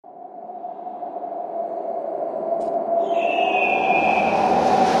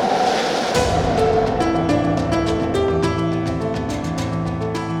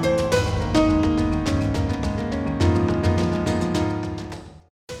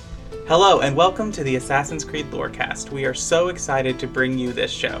Hello, and welcome to the Assassin's Creed Lorecast. We are so excited to bring you this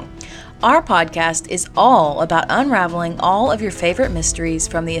show. Our podcast is all about unraveling all of your favorite mysteries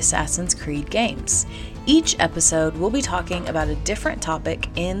from the Assassin's Creed games. Each episode, we'll be talking about a different topic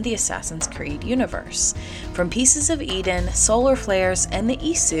in the Assassin's Creed universe. From Pieces of Eden, solar flares, and the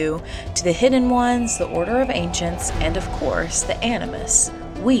Isu, to the Hidden Ones, the Order of Ancients, and of course, the Animus,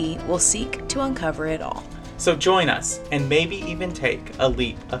 we will seek to uncover it all. So join us, and maybe even take a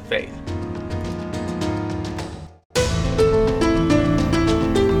leap of faith.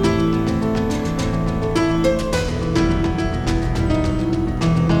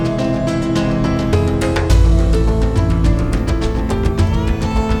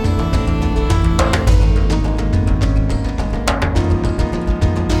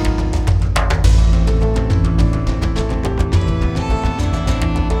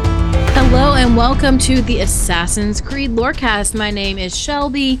 Welcome to the Assassin's Creed Lorecast. My name is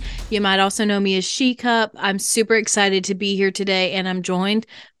Shelby. You might also know me as She-Cup. I'm super excited to be here today, and I'm joined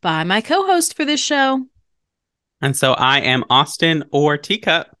by my co-host for this show. And so I am Austin, or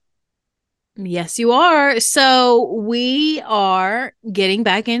Teacup. Yes, you are. So we are getting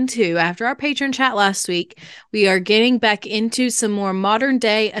back into, after our patron chat last week, we are getting back into some more modern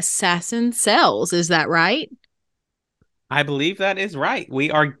day assassin cells. Is that right? I believe that is right.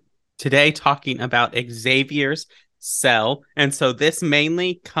 We are today talking about Xavier's cell. And so this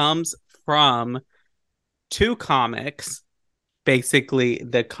mainly comes from two comics. Basically,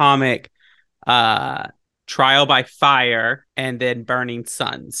 the comic Trial by Fire and then Burning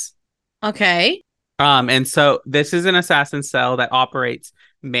Suns. Okay. And so this is an assassin cell that operates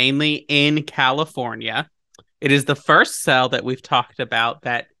mainly in California. It is the first cell that we've talked about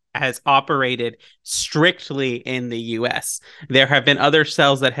that has operated strictly in the U.S. There have been other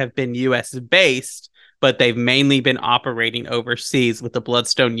cells that have been U.S. based, but they've mainly been operating overseas, with the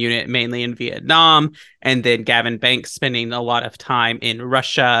Bloodstone unit mainly in Vietnam, and then Gavin Banks spending a lot of time in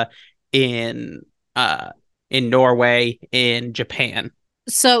Russia, in Norway, in Japan.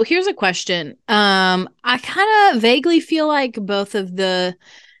 So here's a question. I kind of vaguely feel like both of the,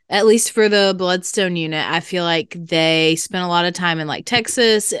 at least for the Bloodstone unit, I feel like they spent a lot of time in like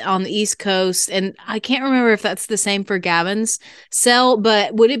Texas on the East Coast. And I can't remember if that's the same for Gavin's cell,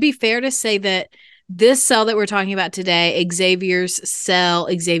 but would it be fair to say that this cell that we're talking about today, Xavier's cell,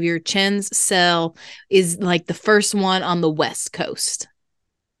 Xavier Chen's cell, is like the first one on the West Coast?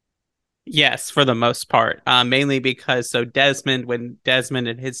 Yes, for the most part, mainly because Desmond, when Desmond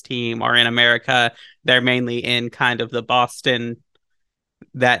and his team are in America, they're mainly in kind of the Boston,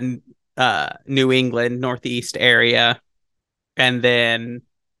 that New England Northeast area. And then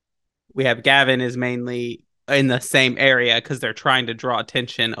we have Gavin is mainly in the same area because they're trying to draw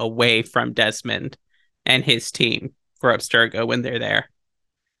attention away from Desmond and his team for Abstergo when they're there.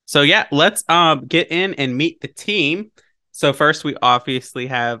 So yeah, let's get in and meet the team. So first we obviously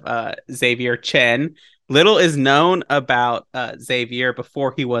have Xavier Chen. Little is known about Xavier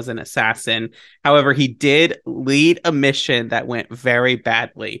before he was an assassin. However, he did lead a mission that went very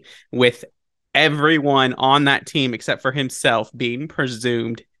badly, with everyone on that team except for himself being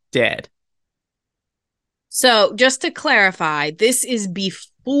presumed dead. So just to clarify, this is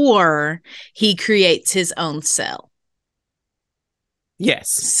before he creates his own cell. Yes.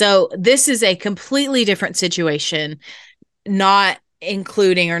 So this is a completely different situation, not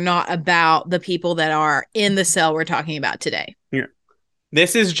including or not about the people that are in the cell we're talking about today. Yeah.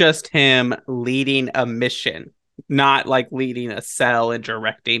 This is just him leading a mission, not like leading a cell and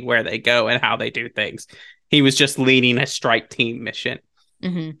directing where they go and how they do things. He was just leading a strike team mission.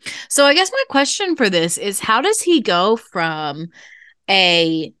 Mm-hmm. So I guess my question for this is, how does he go from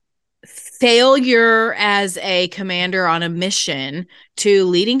a failure as a commander on a mission to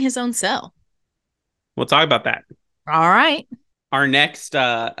leading his own cell? We'll talk about that. All right. Our next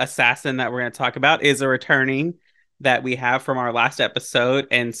assassin that we're going to talk about is a returning that we have from our last episode.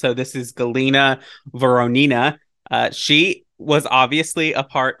 And so this is Galina Voronina. She was obviously a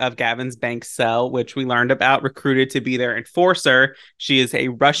part of Gavin's bank cell, which we learned about, recruited to be their enforcer. She is a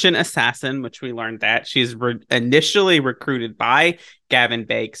Russian assassin, which we learned that. She's initially recruited by Gavin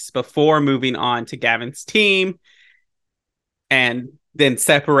Banks before moving on to Gavin's team, and then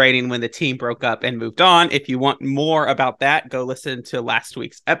separating when the team broke up and moved on. If you want more about that, go listen to last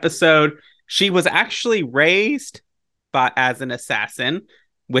week's episode. She was actually raised as an assassin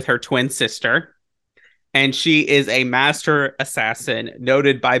with her twin sister, and she is a master assassin,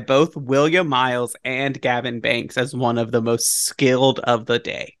 noted by both William Miles and Gavin Banks as one of the most skilled of the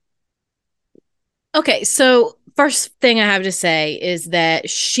day. Okay, so first thing I have to say is that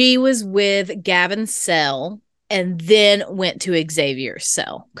she was with Gavin's cell and then went to Xavier's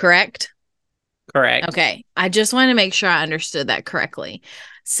cell, correct? Correct. Okay. I just want to make sure I understood that correctly.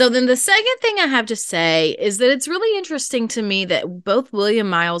 So then the second thing I have to say is that it's really interesting to me that both William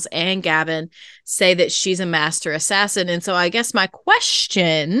Miles and Gavin say that she's a master assassin. And so I guess my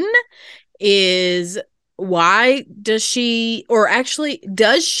question is, why does she, or actually,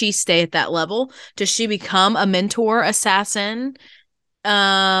 does she stay at that level? Does she become a mentor assassin?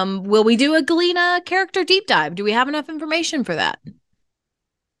 Will we do a Galena character deep dive? Do we have enough information for that?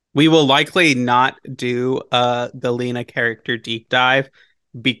 We will likely not do the Lena character deep dive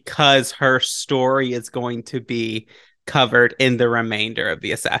because her story is going to be covered in the remainder of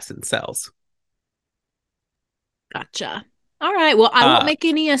the assassin cells. Gotcha. All right. Well, I won't Uh, make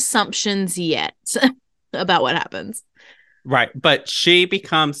any assumptions yet about what happens. right. But she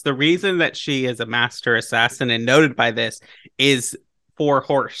becomes the reason that she is a master assassin and noted by this is for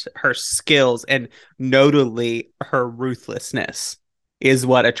her skills and notably her ruthlessness is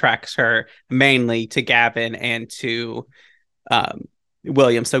what attracts her mainly to Gavin and to um,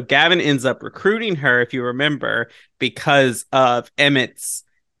 William. So Gavin ends up recruiting her, if you remember, because of Emmett's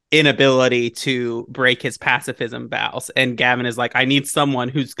inability to break his pacifism vows. And Gavin is like, I need someone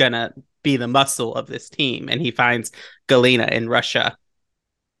who's going to be the muscle of this team. And he finds Galena in Russia.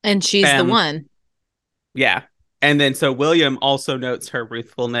 And she's the one. Yeah. And then so William also notes her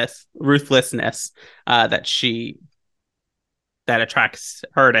ruthlessness that attracts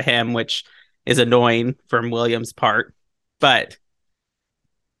her to him, which is annoying from William's part. But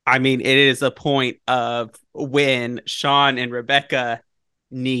I mean, it is a point of when Sean and Rebecca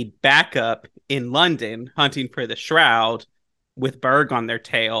need backup in London hunting for the shroud with Berg on their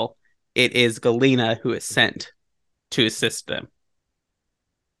tail. It is Galena who is sent to assist them.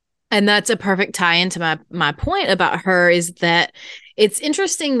 And that's a perfect tie into my point about her, is that it's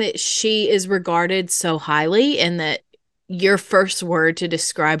interesting that she is regarded so highly and that your first word to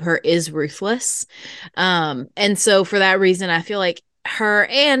describe her is ruthless. And so for that reason, I feel like her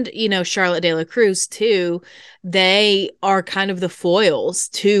and, Charlotte de la Cruz too, they are kind of the foils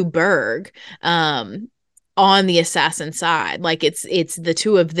to Berg on the assassin side. Like it's the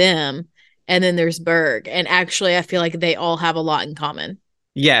two of them, and then there's Berg. And actually, I feel like they all have a lot in common.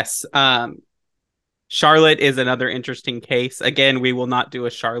 Yes. Charlotte is another interesting case. Again, we will not do a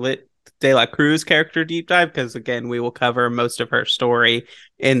Charlotte de la Cruz character deep dive because, again, we will cover most of her story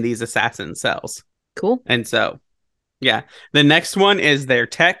in these assassin cells. Cool. And so, yeah. The next one is their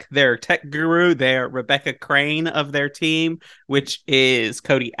tech guru, their Rebecca Crane of their team, which is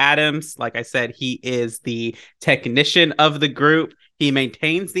Cody Adams. Like I said, he is the technician of the group. He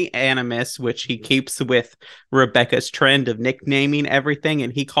maintains the animus, which he keeps with Rebecca's trend of nicknaming everything,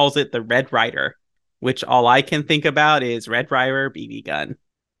 and he calls it the Red Rider, which all I can think about is Red Rider BB gun.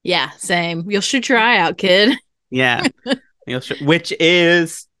 Yeah, same. You'll shoot your eye out, kid. Yeah, which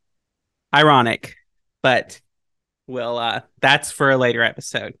is ironic, but that's for a later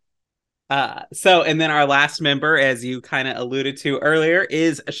episode. And then our last member, as you kind of alluded to earlier,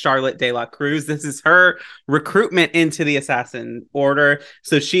 is Charlotte de la Cruz. This is her recruitment into the Assassin Order.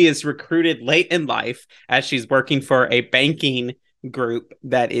 So she is recruited late in life as she's working for a banking group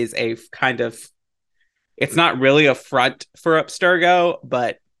that is a kind of, it's not really a front for Abstergo,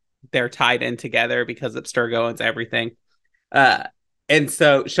 but they're tied in together because Abstergo owns everything. And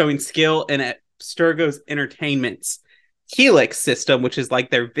so showing skill in Abstergo's entertainment's Helix system, which is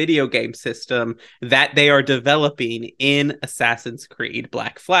like their video game system that they are developing in Assassin's Creed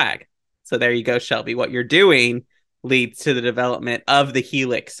Black Flag. So there you go, Shelby. What you're doing leads to the development of the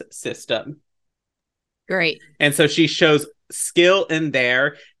Helix system. Great. And so she shows skill in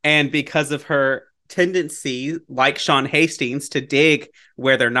there. And because of her tendency, like Sean Hastings, to dig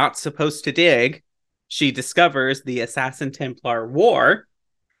where they're not supposed to dig, she discovers the Assassin Templar War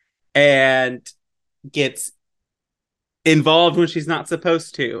and gets involved when she's not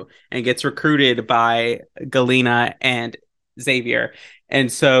supposed to and gets recruited by Galena and Xavier.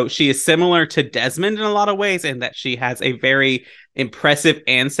 And so she is similar to Desmond in a lot of ways in that she has a very impressive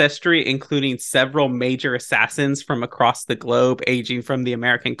ancestry, including several major assassins from across the globe, aging from the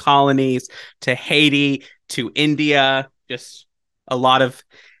American colonies to Haiti to India, just a lot of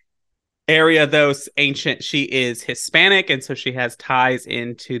area. Those ancient, she is Hispanic, and so she has ties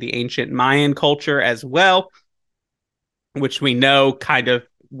into the ancient Mayan culture as well, which we know kind of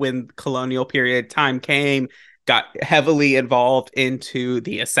when colonial period time came, got heavily involved into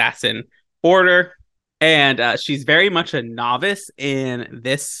the assassin order. And she's very much a novice in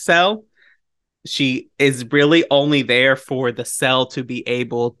this cell. She is really only there for the cell to be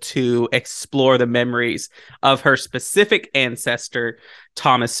able to explore the memories of her specific ancestor,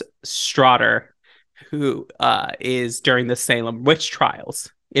 Thomas Strotter, who is during the Salem witch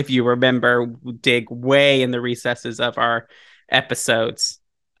trials. If you remember, dig way in the recesses of our episodes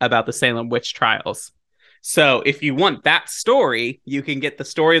about the Salem witch trials. So if you want that story, you can get the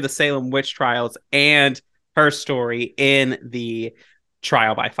story of the Salem witch trials and her story in the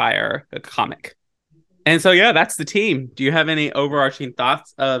Trial by Fire comic. And so, yeah, that's the team. Do you have any overarching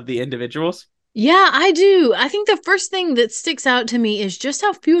thoughts of the individuals? Yeah, I do. I think the first thing that sticks out to me is just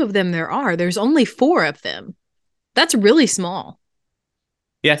how few of them there are. There's only 4 of them. That's really small.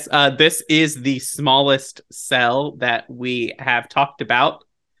 Yes, this is the smallest cell that we have talked about.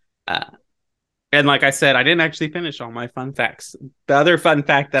 Uh, and like I said, I didn't actually finish all my fun facts. The other fun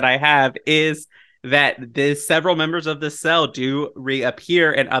fact that I have is that the several members of this cell do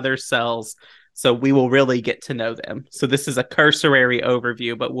reappear in other cells, so we will really get to know them. So this is a cursory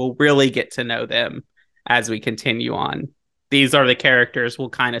overview, but we'll really get to know them as we continue on. These are the characters we'll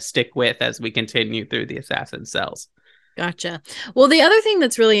kind of stick with as we continue through the assassin cells. Gotcha. Well, the other thing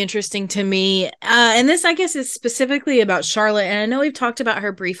that's really interesting to me, and this, I guess, is specifically about Charlotte, and I know we've talked about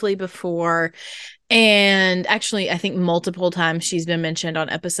her briefly before, and actually, I think multiple times she's been mentioned on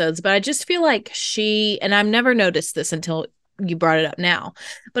episodes, but I just feel like and I've never noticed this until you brought it up now,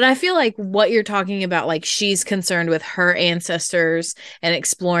 but I feel like what you're talking about, like she's concerned with her ancestors and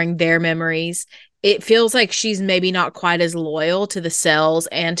exploring their memories. It feels like she's maybe not quite as loyal to the cells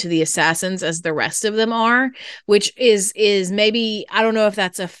and to the assassins as the rest of them are, which is maybe, I don't know if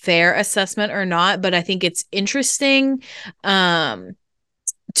that's a fair assessment or not, but I think it's interesting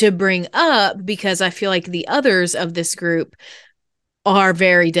to bring up because I feel like the others of this group are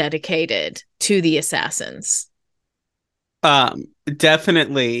very dedicated to the assassins.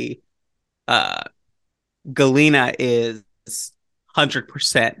 Definitely Galena is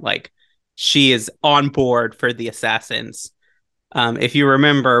 100% like she is on board for the assassins. If you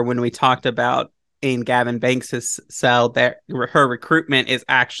remember when we talked about in Gavin Banks's cell, that her recruitment is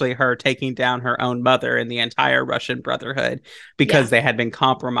actually her taking down her own mother and the entire Russian Brotherhood because they had been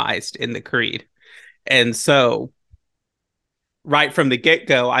compromised in the Creed. And so right from the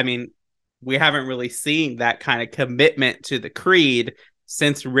get-go, I mean, we haven't really seen that kind of commitment to the Creed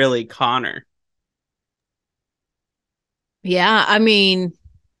since really Connor. Yeah, I mean,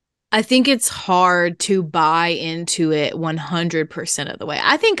 I think it's hard to buy into it 100% of the way.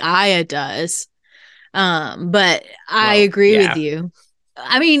 I think Aya does. But I agree with you.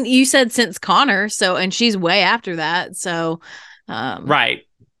 I mean, you said since Connor, so, and she's way after that. So, right.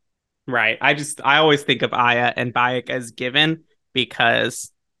 I always think of Aya and Bayek as given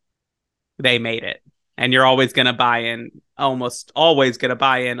because they made it. And you're always going to buy in, almost always going to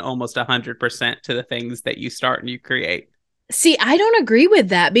buy in almost 100% to the things that you start and you create. See, I don't agree with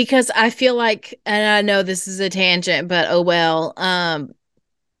that because I feel like, and I know this is a tangent, but oh well.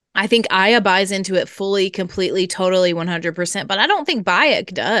 I think Aya buys into it fully, completely, totally, 100%, but I don't think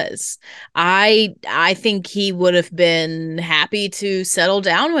Bayek does. I think he would have been happy to settle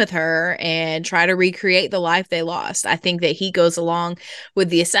down with her and try to recreate the life they lost. I think that he goes along with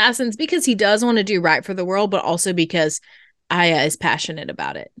the assassins because he does want to do right for the world, but also because Aya is passionate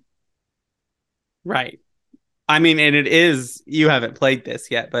about it. Right. I mean, and it is, you haven't played this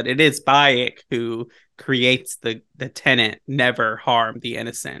yet, but it is Bayek who creates the tenet, never harm the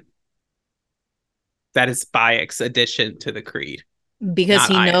innocent. That is Bayek's addition to the Creed. Because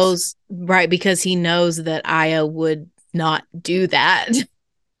he knows, right, because he knows that Aya would not do that.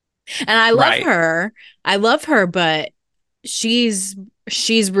 And I love her. I love her, but she's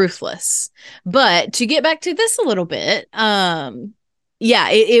ruthless. But to get back to this a little bit,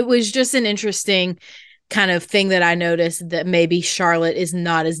 it was just an interesting kind of thing that I noticed that maybe Charlotte is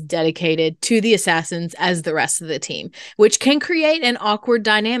not as dedicated to the assassins as the rest of the team, which can create an awkward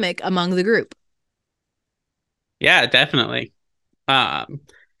dynamic among the group. Yeah, definitely. And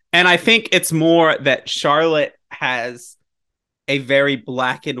I think it's more that Charlotte has a very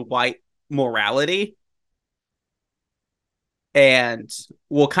black and white morality. And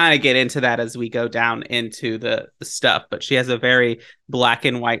we'll kind of get into that as we go down into the stuff, but she has a very black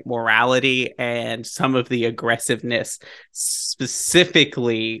and white morality, and some of the aggressiveness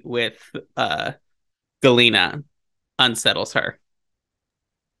specifically with Galena unsettles her.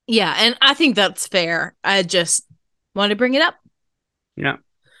 Yeah, and I think that's fair. I just wanted to bring it up. Yeah.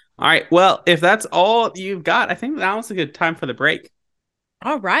 All right. Well, if that's all you've got, I think that was a good time for the break.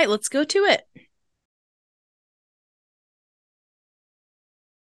 All right, let's go to it.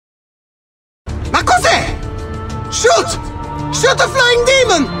 Ma cos'è? Shoot! Shoot a flying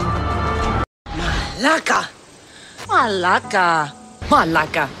demon! Malaka! Malaka!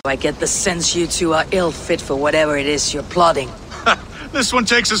 Malaka! I get the sense you two are ill fit for whatever it is you're plotting. This one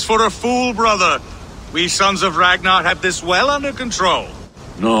takes us for a fool, brother. We sons of Ragnar have this well under control.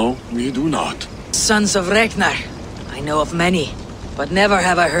 No, we do not. Sons of Ragnar. I know of many, but never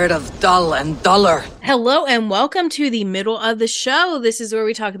have I heard of dull and duller. Hello and welcome to the middle of the show. This is where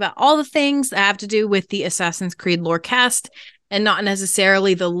we talk about all the things that have to do with the Assassin's Creed lore cast and not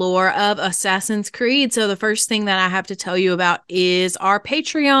necessarily the lore of Assassin's Creed. So the first thing that I have to tell you about is our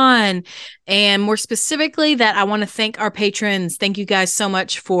Patreon. And more specifically, that I want to thank our patrons. Thank you guys so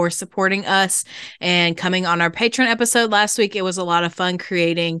much for supporting us and coming on our Patreon episode last week. It was a lot of fun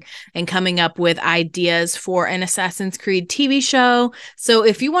creating and coming up with ideas for an Assassin's Creed TV show. So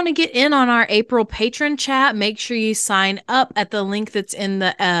if you want to get in on our April patron chat, make sure you sign up at the link that's in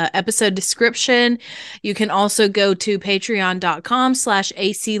the episode description. You can also go to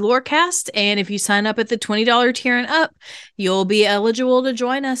patreon.com/ACLorecast. And if you sign up at the $20 tier and up, you'll be eligible to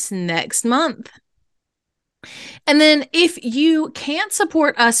join us next month. And then if you can't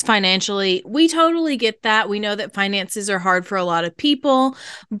support us financially, we totally get that. We know that finances are hard for a lot of people,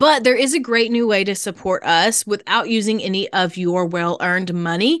 but there is a great new way to support us without using any of your well-earned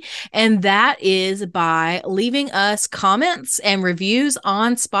money. And that is by leaving us comments and reviews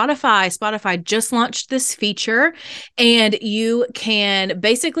on Spotify. Spotify just launched this feature and you can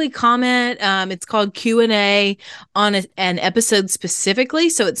basically comment. It's called Q&A on an episode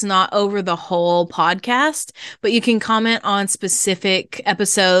specifically. So it's not over the whole podcast, but you can comment on specific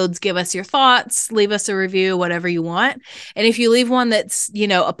episodes, give us your thoughts, leave us a review, whatever you want. And if you leave one that's,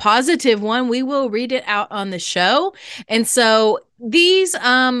 a positive one, we will read it out on the show. And so these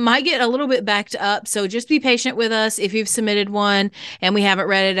might get a little bit backed up. So just be patient with us. If you've submitted one and we haven't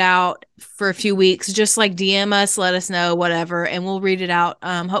read it out for a few weeks, just like DM us, let us know, whatever, and we'll read it out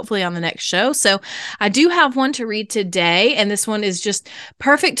hopefully on the next show. So I do have one to read today, and this one is just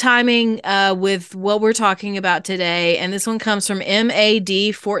perfect timing with what we're talking about today. And this one comes from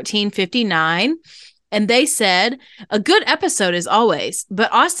MAD1459. And they said, a good episode as always, but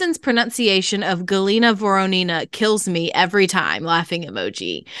Austin's pronunciation of Galina Voronina kills me every time, laughing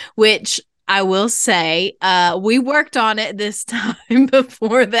emoji, which I will say, we worked on it this time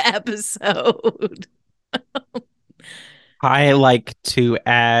before the episode. I like to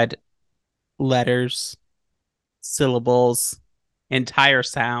add letters, syllables, entire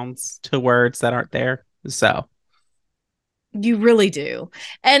sounds to words that aren't there. So you really do.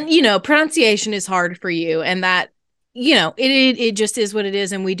 And, pronunciation is hard for you. And that, it just is what it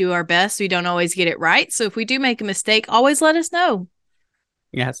is. And we do our best. We don't always get it right. So if we do make a mistake, always let us know.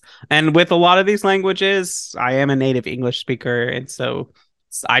 Yes. And with a lot of these languages, I am a native English speaker. And so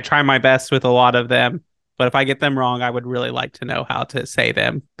I try my best with a lot of them. But if I get them wrong, I would really like to know how to say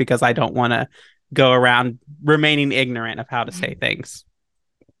them because I don't want to go around remaining ignorant of how to say things.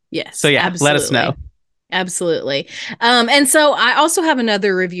 Yes. So yeah, absolutely. Let us know. Absolutely. And so I also have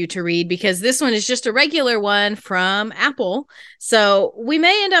another review to read because this one is just a regular one from Apple. So we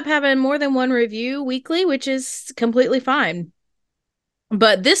may end up having more than one review weekly, which is completely fine.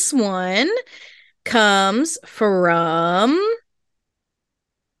 But this one comes from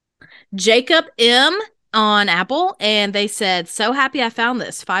Jacob M. on Apple, and they said, so happy I found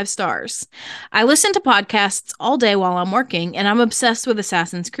this, 5 stars. I listen to podcasts all day while I'm working, and I'm obsessed with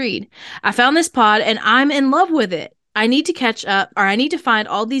Assassin's Creed. I found this pod, and I'm in love with it. I need to catch up, or I need to find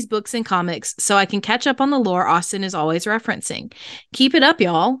all these books and comics so I can catch up on the lore Austin is always referencing. Keep it up,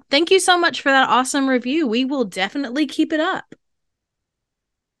 y'all. Thank you so much for that awesome review. We will definitely keep it up.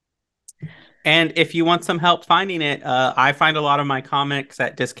 And if you want some help finding it, I find a lot of my comics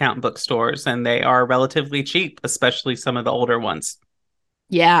at discount bookstores, and they are relatively cheap, especially some of the older ones.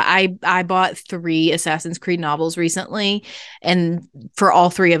 Yeah, I bought 3 Assassin's Creed novels recently, and for all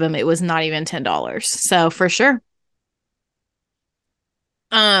 3 of them, it was not even $10. So for sure.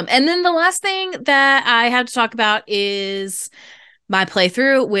 And then the last thing that I have to talk about is my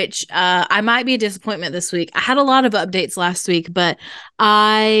playthrough, which I might be a disappointment this week. I had a lot of updates last week, but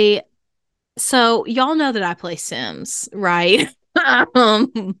so y'all know that I play Sims, right?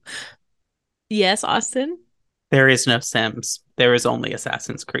 Yes, Austin? There is no Sims. There is only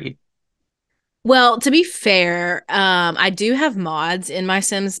Assassin's Creed. Well, to be fair, I do have mods in my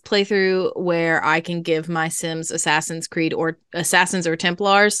Sims playthrough where I can give my Sims Assassin's Creed or Assassins or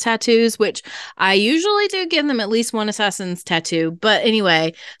Templars tattoos, which I usually do give them at least one Assassin's tattoo. But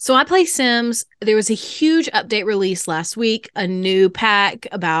anyway, so I play Sims. There was a huge update release last week, a new pack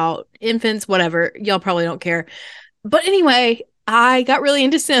about infants, whatever. Y'all probably don't care. But anyway, I got really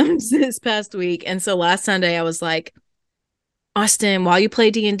into Sims this past week. And so last Sunday I was like, Austin, while you play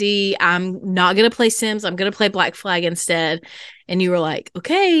D&D, I'm not going to play Sims. I'm going to play Black Flag instead. And you were like,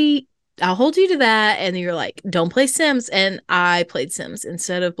 okay, I'll hold you to that. And you're like, don't play Sims. And I played Sims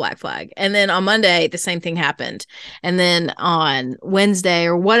instead of Black Flag. And then on Monday, the same thing happened. And then on Wednesday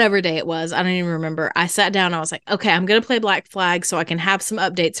or whatever day it was, I don't even remember. I sat down. I was like, okay, I'm going to play Black Flag so I can have some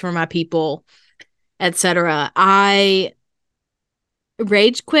updates for my people, etc. I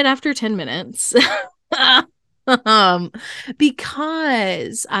rage quit after 10 minutes.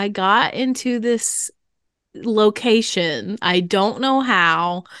 Because I got into this location. I don't know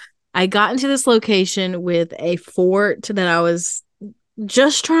how. I got into this location with a fort that I was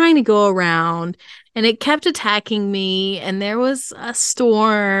just trying to go around, and it kept attacking me, and there was a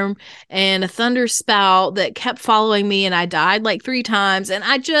storm and a thunder spout that kept following me, and I died like 3 times, and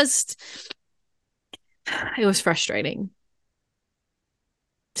it was frustrating.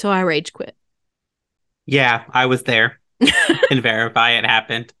 So I rage quit. Yeah, I was there. Can verify it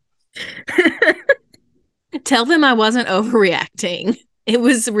happened. Tell them I wasn't overreacting. It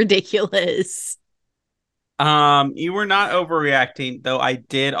was ridiculous. You were not overreacting, though I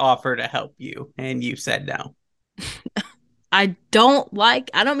did offer to help you, and you said no. I don't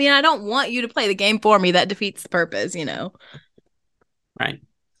want you to play the game for me. That defeats the purpose, Right.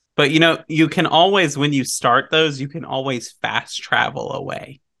 But, you can always, when you start those, you can always fast travel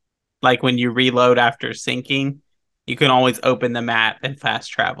away. Like when you reload after syncing, you can always open the map and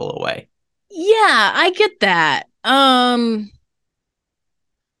fast travel away. Yeah, I get that.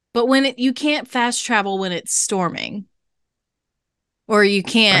 But you can't fast travel when it's storming. Or you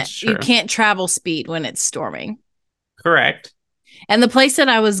can't travel speed when it's storming. Correct. And the place that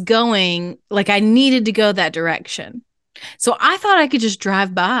I was going, like I needed to go that direction. So I thought I could just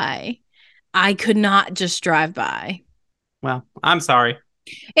drive by. I could not just drive by. Well, I'm sorry.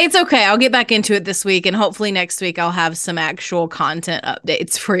 It's okay. I'll get back into it this week, and hopefully next week I'll have some actual content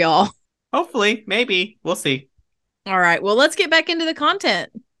updates for y'all. Hopefully, maybe. We'll see. All right. Well, let's get back into the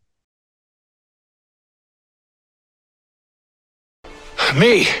content.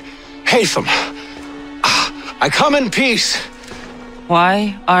 Me, Hatham. I come in peace.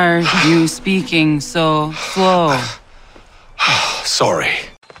 Why are you speaking so slow? Sorry.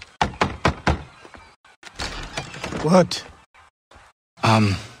 What?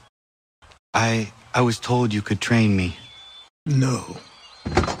 I was told you could train me. No.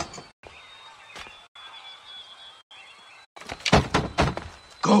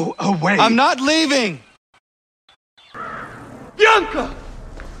 Go away. I'm not leaving! Bianca!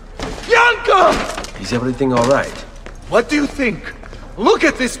 Bianca! Is everything all right? What do you think? Look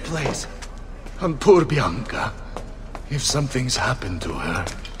at this place. And poor Bianca. If something's happened to her.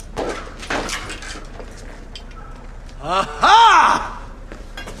 Aha!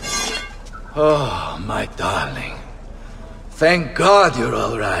 Oh, my darling. Thank God you're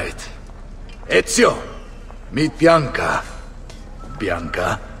all right. Ezio, meet Bianca.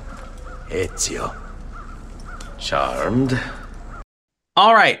 Bianca, Ezio. Charmed.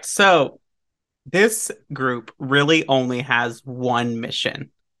 All right, so this group really only has one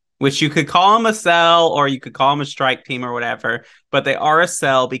mission, which you could call them a cell or you could call them a strike team or whatever, but they are a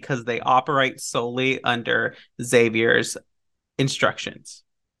cell because they operate solely under Xavier's instructions.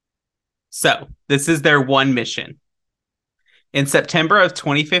 So this is their one mission. In September of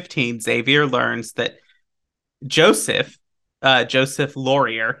 2015, Xavier learns that Joseph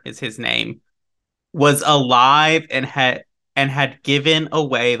Laurier is his name, was alive and had given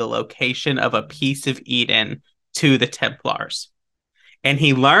away the location of a piece of Eden to the Templars. And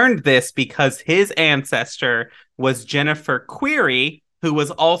he learned this because his ancestor was Jennifer Query, who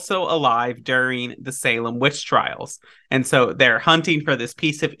was also alive during the Salem witch trials. And so they're hunting for this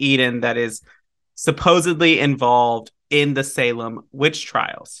piece of Eden that is supposedly involved in the Salem witch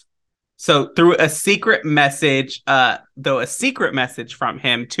trials. So through a secret message, from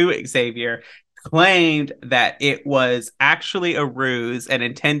him to Xavier claimed that it was actually a ruse and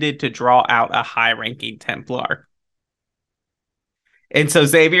intended to draw out a high-ranking Templar. And so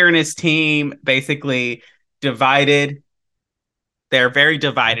Xavier and his team basically divided. They're very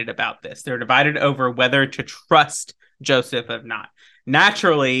divided about this. They're divided over whether to trust Joseph or not.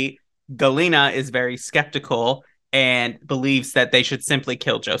 Naturally, Galena is very skeptical and believes that they should simply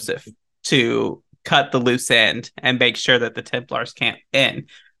kill Joseph to cut the loose end and make sure that the Templars can't in,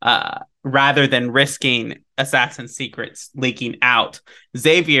 rather than risking assassin secrets leaking out.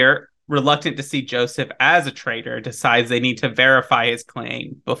 Xavier, reluctant to see Joseph as a traitor, decides they need to verify his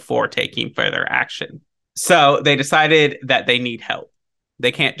claim before taking further action. So they decided that they need help.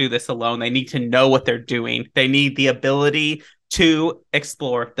 They can't do this alone. They need to know what they're doing. They need the ability to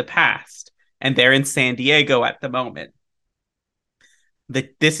explore the past. And they're in San Diego at the moment.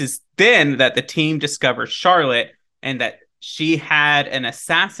 This is then that the team discovers Charlotte and that she had an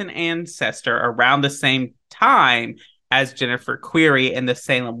assassin ancestor around the same time as Jennifer Query in the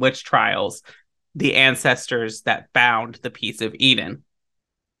Salem witch trials, the ancestors that found the piece of Eden.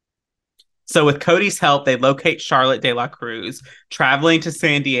 So with Cody's help, they locate Charlotte de la Cruz, traveling to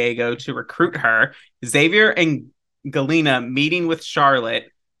San Diego to recruit her. Xavier and Galena meeting with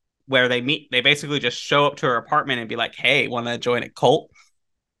Charlotte, where they basically just show up to her apartment and be like, hey, want to join a cult?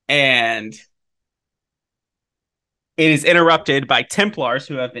 And it is interrupted by Templars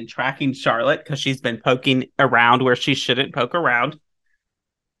who have been tracking Charlotte because she's been poking around where she shouldn't poke around.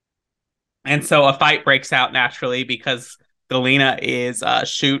 And so a fight breaks out naturally because Galena is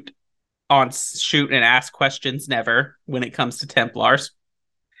shoot and ask questions never when it comes to Templars.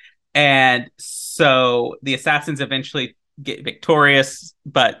 And so the assassins eventually get victorious,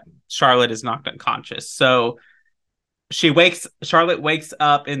 but Charlotte is knocked unconscious. So Charlotte wakes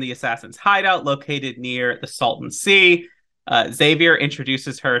up in the assassin's hideout located near the Salton Sea. Xavier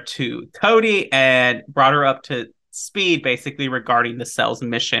introduces her to Cody and brought her up to speed basically regarding the cell's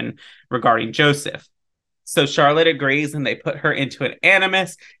mission regarding Joseph. So Charlotte agrees and they put her into an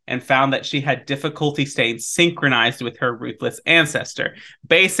animus and found that she had difficulty staying synchronized with her ruthless ancestor.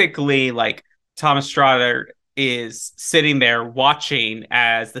 Basically, like Thomas Stoddard is sitting there watching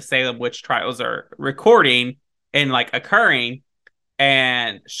as the Salem witch trials are recording and like occurring,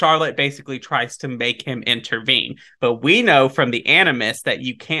 and Charlotte basically tries to make him intervene. But we know from the animus that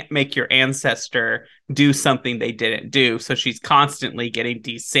you can't make your ancestor do something they didn't do. So she's constantly getting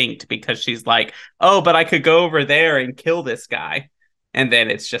desynced because she's like, oh, but I could go over there and kill this guy. And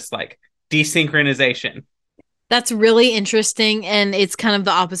then it's just like desynchronization. That's really interesting. And it's kind of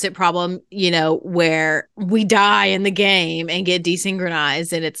the opposite problem, where we die in the game and get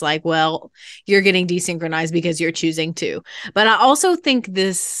desynchronized. And it's like, well, you're getting desynchronized because you're choosing to. But I also think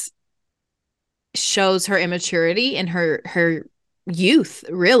this shows her immaturity and her youth,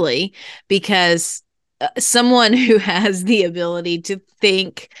 really, because someone who has the ability to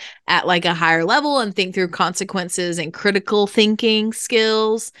think at like a higher level and think through consequences and critical thinking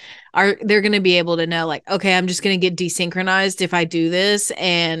skills they're going to be able to know like, okay, I'm just going to get desynchronized if I do this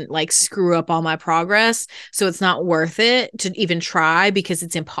and like screw up all my progress. So it's not worth it to even try because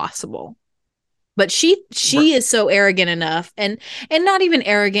it's impossible. But she is so arrogant enough and not even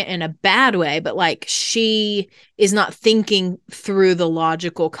arrogant in a bad way, but like she is not thinking through the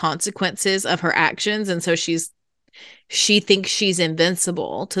logical consequences of her actions. And so she thinks she's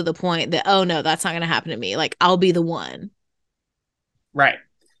invincible to the point that, oh no, that's not going to happen to me. Like I'll be the one. Right.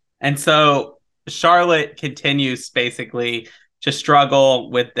 And so Charlotte continues basically to struggle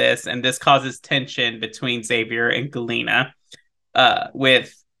with this, and this causes tension between Xavier and Galena,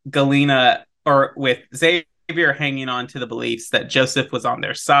 with Xavier hanging on to the beliefs that Joseph was on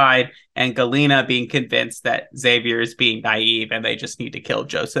their side, and Galena being convinced that Xavier is being naive and they just need to kill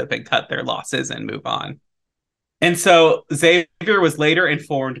Joseph and cut their losses and move on. And so Xavier was later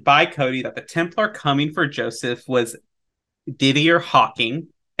informed by Cody that the Templar coming for Joseph was Didier Hawking,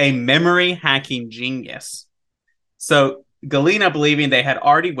 a memory hacking genius. So Galena, believing they had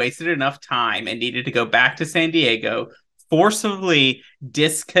already wasted enough time and needed to go back to San Diego, forcibly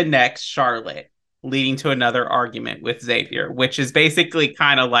disconnects Charlotte, leading to another argument with Xavier, which is basically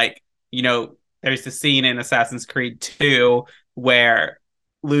kind of like, there's the scene in Assassin's Creed 2 where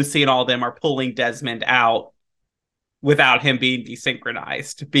Lucy and all them are pulling Desmond out without him being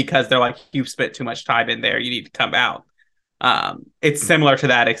desynchronized because they're like, you've spent too much time in there, you need to come out. It's similar to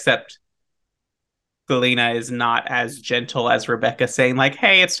that, except Galena is not as gentle as Rebecca saying like,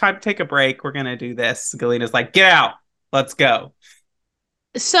 hey, it's time to take a break. We're going to do this. Galena's like, get out. Let's go.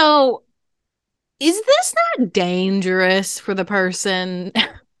 So is this not dangerous for the person?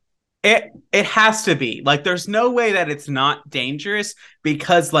 It has to be. Like, there's no way that it's not dangerous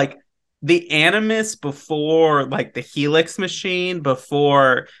because like the Animus before like the Helix machine,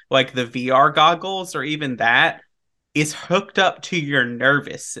 before like the VR goggles or even that, is hooked up to your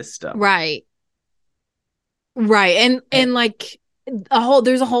nervous system. Right. And like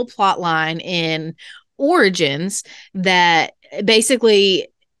there's a whole plot line in Origins that basically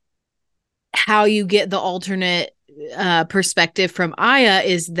how you get the alternate perspective from Aya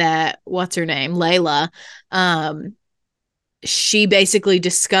is that what's her name? Layla. She basically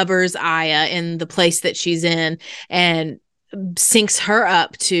discovers Aya in the place that she's in and syncs her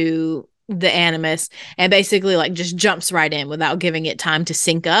up to the Animus and basically like just jumps right in without giving it time to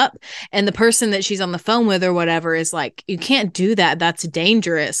sync up. And the person that she's on the phone with or whatever is like, you can't do that. That's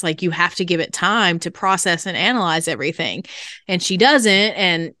dangerous. Like you have to give it time to process and analyze everything. And she doesn't.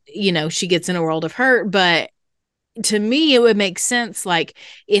 And, she gets in a world of hurt. But to me, it would make sense. Like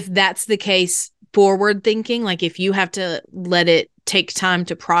if that's the case forward thinking. Like if you have to let it take time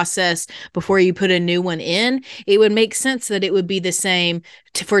to process before you put a new one in, it would make sense that it would be the same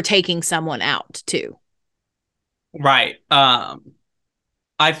for taking someone out too. Right.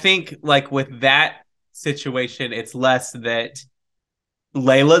 I think like with that situation, it's less that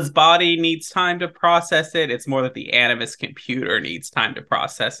Layla's body needs time to process it. It's more that the Animus computer needs time to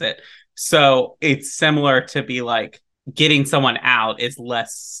process it. So it's similar to be like getting someone out is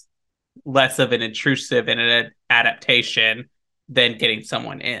less of an intrusive and an adaptation than getting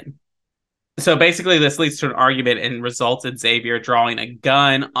someone in. So basically, this leads to an argument and results in Xavier drawing a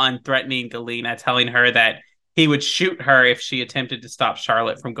gun on threatening Galena, telling her that he would shoot her if she attempted to stop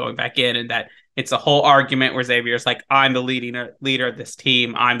Charlotte from going back in, and that it's a whole argument where Xavier's like, I'm the leader of this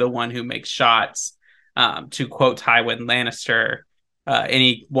team. I'm the one who makes shots. To quote Tywin Lannister,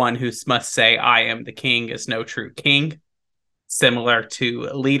 anyone who must say, I am the king is no true king. Similar to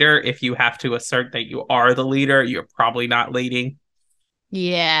leader, if you have to assert that you are the leader, you're probably not leading.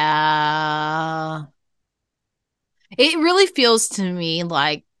 Yeah. It really feels to me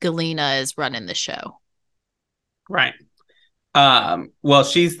like Galena is running the show. Right. Well,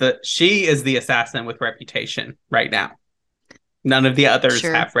 she is the assassin with reputation right now. None of the others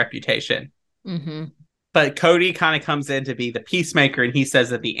have reputation. Mm-hmm. But Cody kind of comes in to be the peacemaker, and he says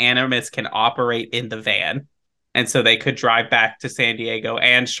that the Animus can operate in the van. And so they could drive back to San Diego,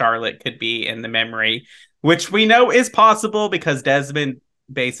 and Charlotte could be in the memory, which we know is possible because Desmond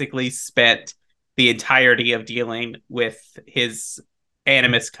basically spent the entirety of dealing with his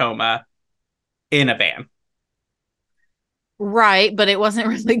Animus coma in a van. Right, but it wasn't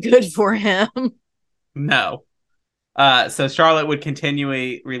really good for him. No. So Charlotte would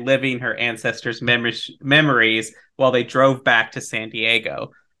continually reliving her ancestors' memories while they drove back to San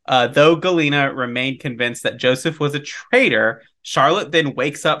Diego. Though Galena remained convinced that Joseph was a traitor, Charlotte then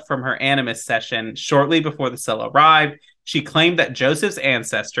wakes up from her Animus session shortly before the cell arrived. She claimed that Joseph's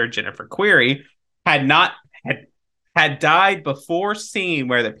ancestor, Jennifer Query, had died before seeing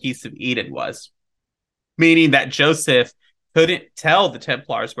where the piece of Eden was, meaning that Joseph couldn't tell the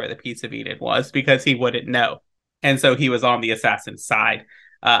Templars where the piece of Eden was because he wouldn't know. And so he was on the assassin's side.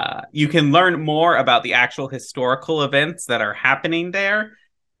 You can learn more about the actual historical events that are happening there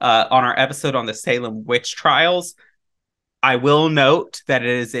on our episode on the Salem witch trials. I will note that it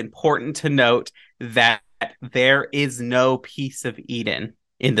is important to note that there is no piece of Eden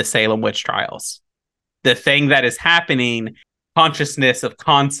in the Salem witch trials. The thing that is happening, consciousness of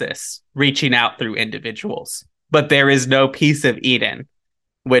consus reaching out through individuals. But there is no piece of Eden,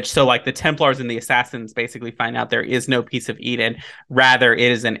 so like the Templars and the Assassins basically find out there is no piece of Eden. Rather,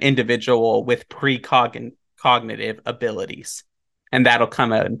 it is an individual with precognitive abilities. And that'll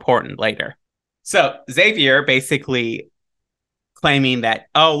come out important later. So Xavier basically claiming that,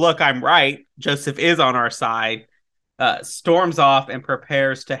 oh, look, I'm right. Joseph is on our side, storms off and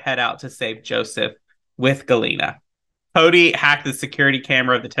prepares to head out to save Joseph with Galena. Cody hacked the security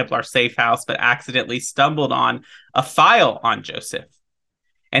camera of the Templar safe house, but accidentally stumbled on a file on Joseph.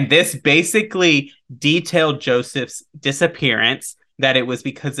 And this basically detailed Joseph's disappearance, that it was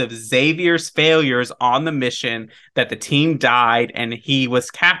because of Xavier's failures on the mission that the team died and he was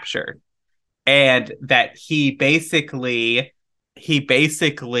captured. And that he basically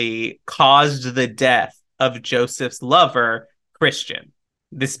caused the death of Joseph's lover, Christian.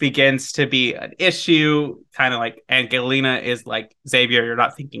 This begins to be an issue, kind of like, and Galena is like, Xavier, you're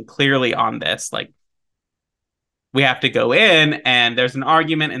not thinking clearly on this. Like, we have to go in, and there's an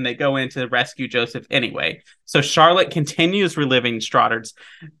argument, and they go in to rescue Joseph anyway. So Charlotte continues reliving Stoddard's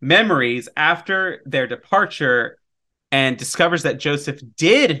memories after their departure and discovers that Joseph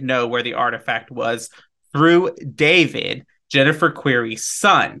did know where the artifact was through David, Jennifer Query's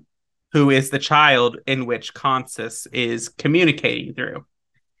son, who is the child in which Consus is communicating through.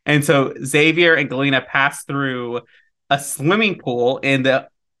 And so Xavier and Galena pass through a swimming pool in the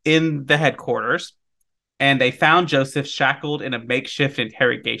headquarters, and they found Joseph shackled in a makeshift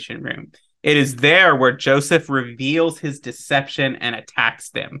interrogation room. It is there where Joseph reveals his deception and attacks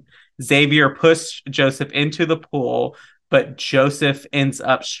them. Xavier pushed Joseph into the pool, but Joseph ends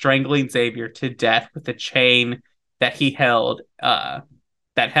up strangling Xavier to death with a chain that he held, that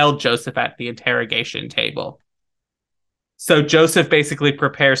held Joseph at the interrogation table. So Joseph basically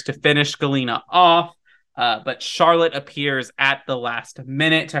prepares to finish Galena off, but Charlotte appears at the last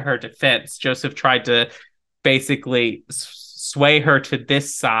minute to her defense. Joseph tried to basically sway her to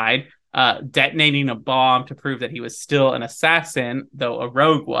this side, detonating a bomb to prove that he was still an assassin, though a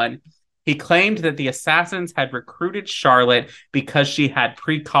rogue one. He claimed that the assassins had recruited Charlotte because she had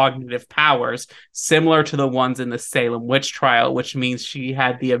precognitive powers similar to the ones in the Salem witch trial, which means she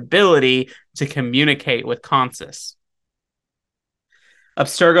had the ability to communicate with Consus.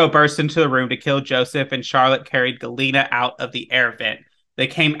 Abstergo burst into the room to kill Joseph, and Charlotte carried Galena out of the air vent. They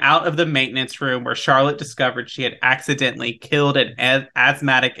came out of the maintenance room where Charlotte discovered she had accidentally killed an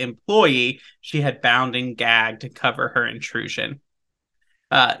asthmatic employee she had bound and gagged to cover her intrusion.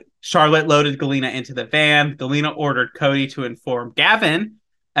 Charlotte loaded Galena into the van. Galena ordered Cody to inform Gavin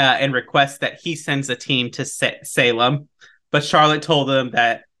and request that he sends a team to Salem. But Charlotte told them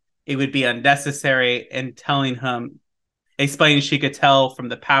that it would be unnecessary, and explaining she could tell from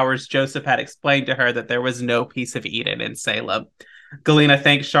the powers Joseph had explained to her that there was no piece of Eden in Salem. Galena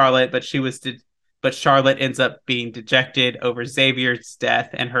thanked Charlotte, but Charlotte ends up being dejected over Xavier's death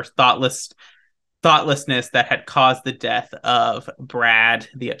and her thoughtlessness that had caused the death of Brad,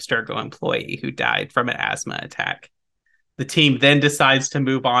 the Abstergo employee who died from an asthma attack. The team then decides to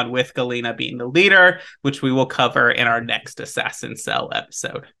move on with Galena being the leader, which we will cover in our next Assassin Cell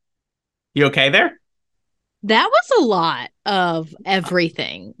episode. You okay there? That was a lot of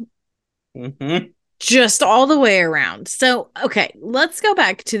everything. Mm-hmm. Just all the way around. So, okay, let's go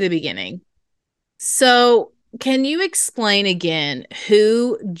back to the beginning. So, can you explain again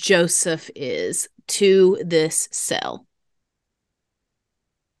who Joseph is to this cell?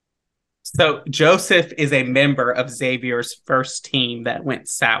 So, Joseph is a member of Xavier's first team that went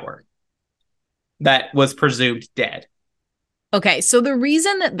sour, that was presumed dead. Okay, so the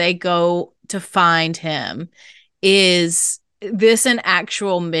reason that they go to find him is this an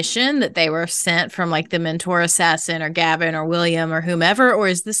actual mission that they were sent from like the mentor assassin or Gavin or William or whomever, or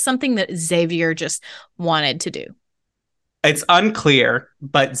is this something that Xavier just wanted to do? It's unclear,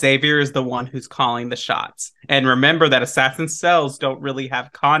 but Xavier is the one who's calling the shots. And remember that assassin cells don't really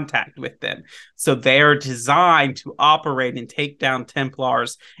have contact with them. So they are designed to operate and take down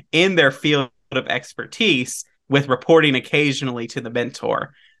Templars in their field of expertise, with reporting occasionally to the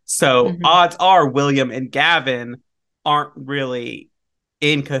mentor. So odds are William and Gavin aren't really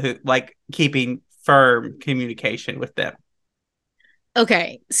in cahoot, like keeping firm communication with them.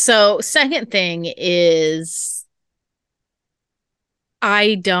 Okay, so second thing is,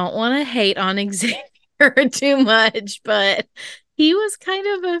 I don't want to hate on Xavier too much, but he was kind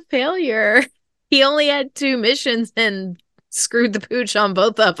of a failure. He only had 2 missions and screwed the pooch on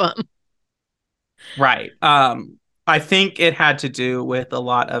both of them. Right. I think it had to do with a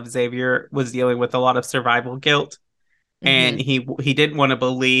lot of Xavier was dealing with a lot of survival guilt. And he didn't want to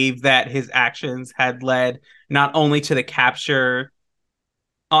believe that his actions had led not only to the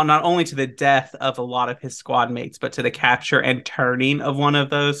death of a lot of his squad mates, but to the capture and turning of one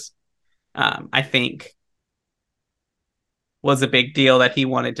of those. I think was a big deal that he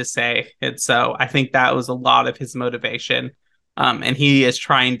wanted to say. And so I think that was a lot of his motivation. And he is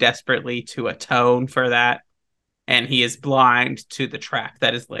trying desperately to atone for that. And he is blind to the trap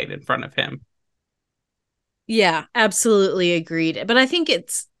that is laid in front of him. Yeah, absolutely agreed. But I think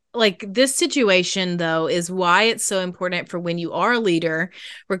it's like this situation, though, is why it's so important for when you are a leader,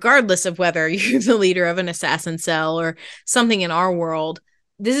 regardless of whether you're the leader of an assassin cell or something in our world.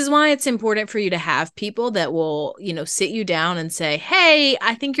 This is why it's important for you to have people that will, sit you down and say, hey,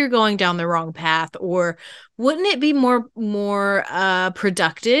 I think you're going down the wrong path. Or wouldn't it be more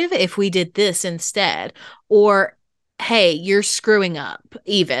productive if we did this instead? Or, hey, you're screwing up,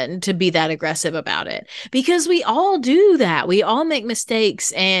 even to be that aggressive about it. Because we all do that. We all make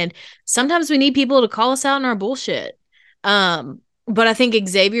mistakes. And sometimes we need people to call us out on our bullshit. But I think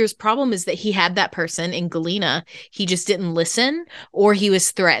Xavier's problem is that he had that person in Galena. He just didn't listen, or he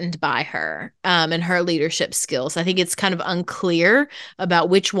was threatened by her and her leadership skills. I think it's kind of unclear about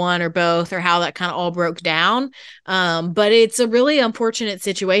which one or both or how that kind of all broke down. But it's a really unfortunate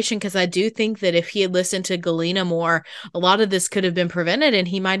situation, because I do think that if he had listened to Galena more, a lot of this could have been prevented and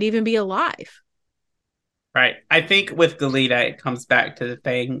he might even be alive. Right. I think with Galena, it comes back to the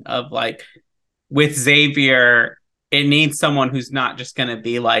thing of like with Xavier, it needs someone who's not just going to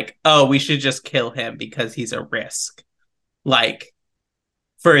be like, oh, we should just kill him because he's a risk. Like,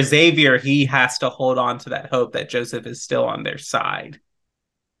 for Xavier, he has to hold on to that hope that Joseph is still on their side.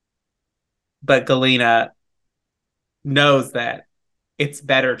 But Galena knows that it's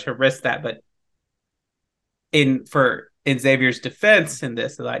better to risk that. But in Xavier's defense in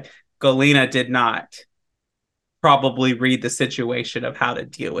this, like, Galena did not probably read the situation of how to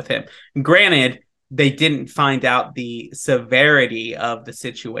deal with him. Granted, they didn't find out the severity of the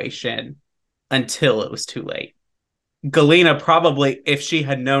situation until it was too late. Galena probably, if she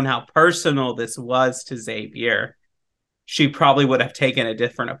had known how personal this was to Xavier, she probably would have taken a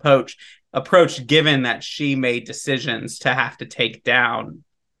different approach given that she made decisions to have to take down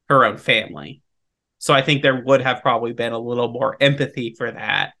her own family. So I think there would have probably been a little more empathy for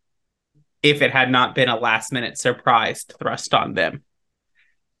that if it had not been a last minute surprise thrust on them.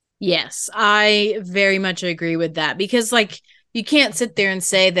 Yes, I very much agree with that, because like you can't sit there and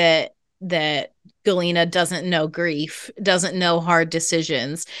say that Galena doesn't know grief, doesn't know hard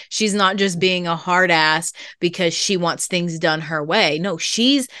decisions. She's not just being a hard ass because she wants things done her way. No,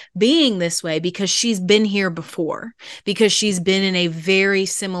 she's being this way because she's been here before, because she's been in a very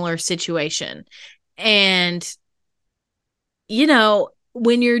similar situation. And you know,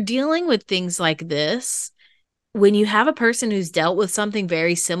 when you're dealing with things like this, when you have a person who's dealt with something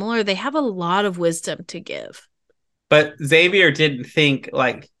very similar, they have a lot of wisdom to give. But Xavier didn't think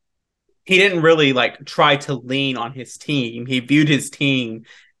like, he didn't really like try to lean on his team. He viewed his team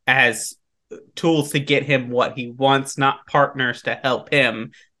as tools to get him what he wants, not partners to help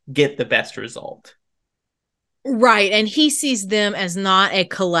him get the best result. Right. And he sees them as not a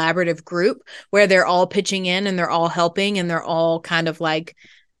collaborative group where they're all pitching in and they're all helping and they're all kind of like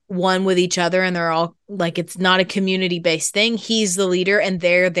one with each other, and they're all like, it's not a community-based thing. He's the leader and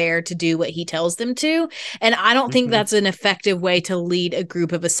they're there to do what he tells them to. And I don't think that's an effective way to lead a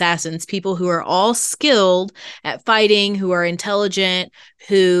group of assassins, people who are all skilled at fighting, who are intelligent,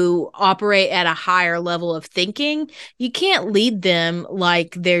 who operate at a higher level of thinking. You can't lead them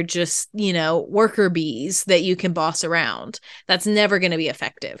like they're just, you know, worker bees that you can boss around. That's never going to be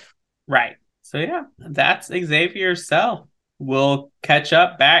effective. Right. So yeah, that's Xavier's cell. We'll catch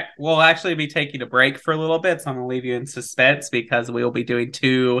up back. We'll actually be taking a break for a little bit, so I'm going to leave you in suspense because we will be doing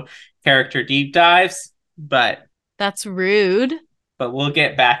 2 character deep dives. But that's rude. But we'll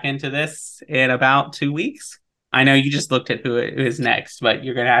get back into this in about 2 weeks. I know you just looked at who is next, but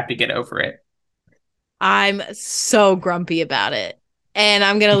you're going to have to get over it. I'm so grumpy about it. And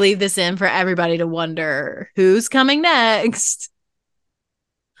I'm going to leave this in for everybody to wonder who's coming next.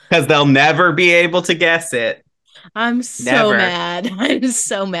 Because they'll never be able to guess it. I'm so mad. I'm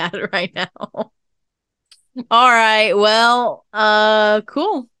so mad right now. All right. Well,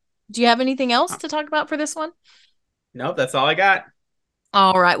 cool. Do you have anything else to talk about for this one? Nope, that's all I got.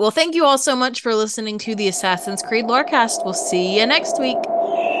 All right. Well, thank you all so much for listening to the Assassin's Creed Lorecast. We'll see you next week.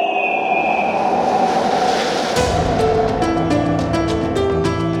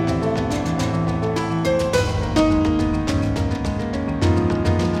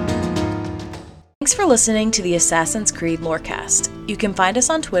 Thanks for listening to the Assassin's Creed Lorecast. You can find us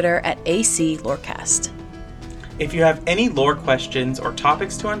on Twitter at AC Lorecast. If you have any lore questions or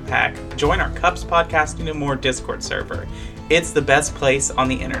topics to unpack, join our Cups Podcasting and More Discord server. It's the best place on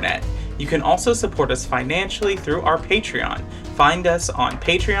the internet. You can also support us financially through our Patreon. Find us on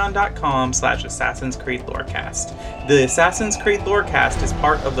patreon.com/Assassin's Creed Lorecast. The Assassin's Creed Lorecast is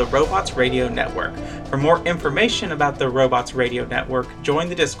part of the Robots Radio Network. For more information about the Robots Radio Network, join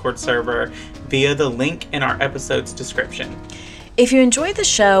the Discord server via the link in our episode's description. If you enjoyed the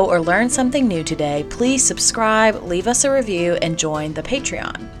show or learned something new today, please subscribe, leave us a review, and join the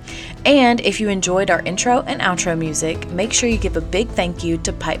Patreon. And if you enjoyed our intro and outro music, make sure you give a big thank you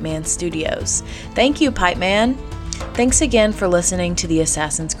to Pipeman Studios. Thank you, Pipeman! Thanks again for listening to the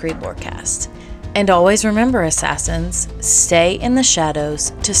Assassin's Creed Lorecast. And always remember, Assassins, stay in the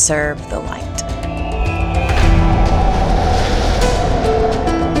shadows to serve the light.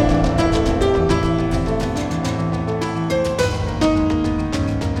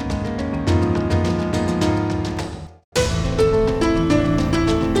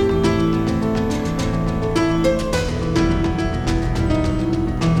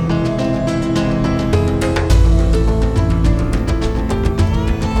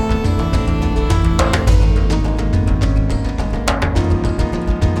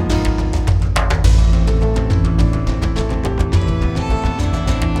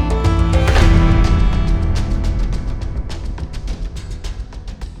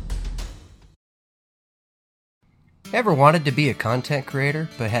 Ever wanted to be a content creator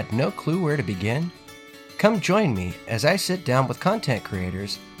but had no clue where to begin? Come join me as I sit down with content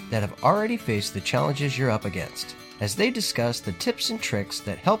creators that have already faced the challenges you're up against, as they discuss the tips and tricks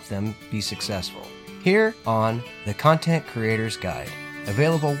that help them be successful. Here on The Content Creator's Guide,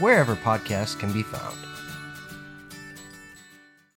 available wherever podcasts can be found.